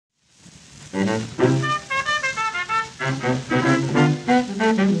Said,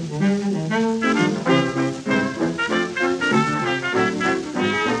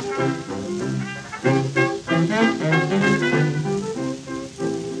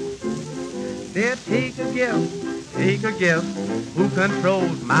 take a gift, who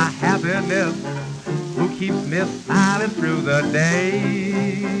controls my happiness, who keeps me smiling through the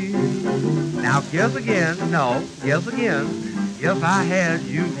day. Now guess again, no, guess again, yes I had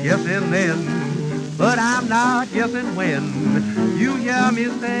you guessing then, but I'm not guessing when you hear me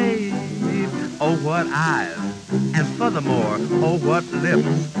say, oh what eyes, and furthermore, oh what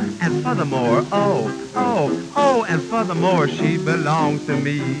lips, and furthermore, and furthermore she belongs to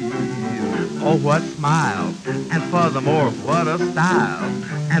me. Oh, what smile, and furthermore, what a style,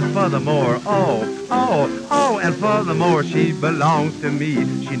 and furthermore, and furthermore, she belongs to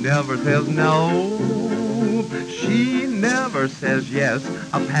me. She never says no, she never says yes,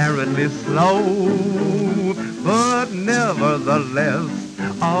 apparently slow, but nevertheless,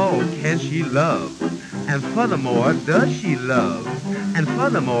 oh, can she love? And furthermore, does she love? And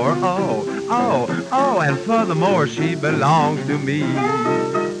furthermore, and furthermore, she belongs to me.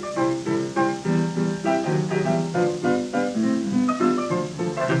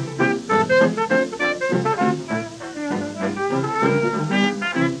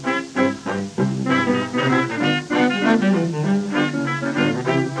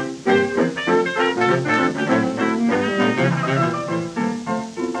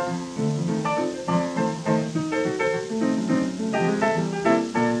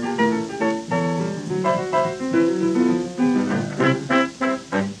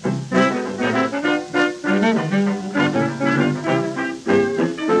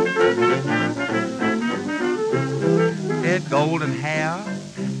 Golden hair,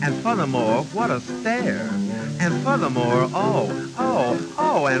 and furthermore, what a stare, and furthermore,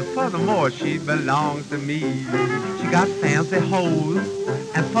 and furthermore, she belongs to me. She got fancy hose,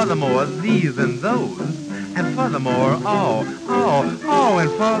 and furthermore, these and those, and furthermore,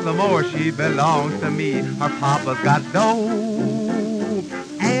 and furthermore, she belongs to me. Her papa's got dough,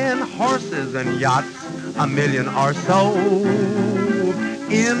 and horses and yachts, a million or so,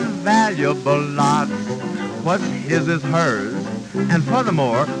 invaluable lots. What's his is hers, and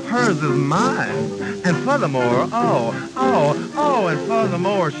furthermore, hers is mine, and furthermore, and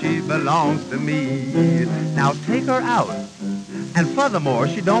furthermore, she belongs to me. Now take her out, and furthermore,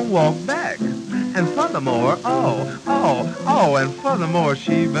 she don't walk back, and furthermore, and furthermore,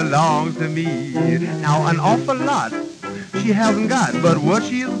 she belongs to me. Now an awful lot she hasn't got, but what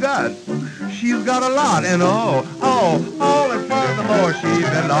she's got a lot, and and furthermore, she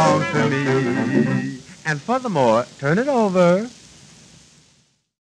belongs to me. And furthermore, turn it over.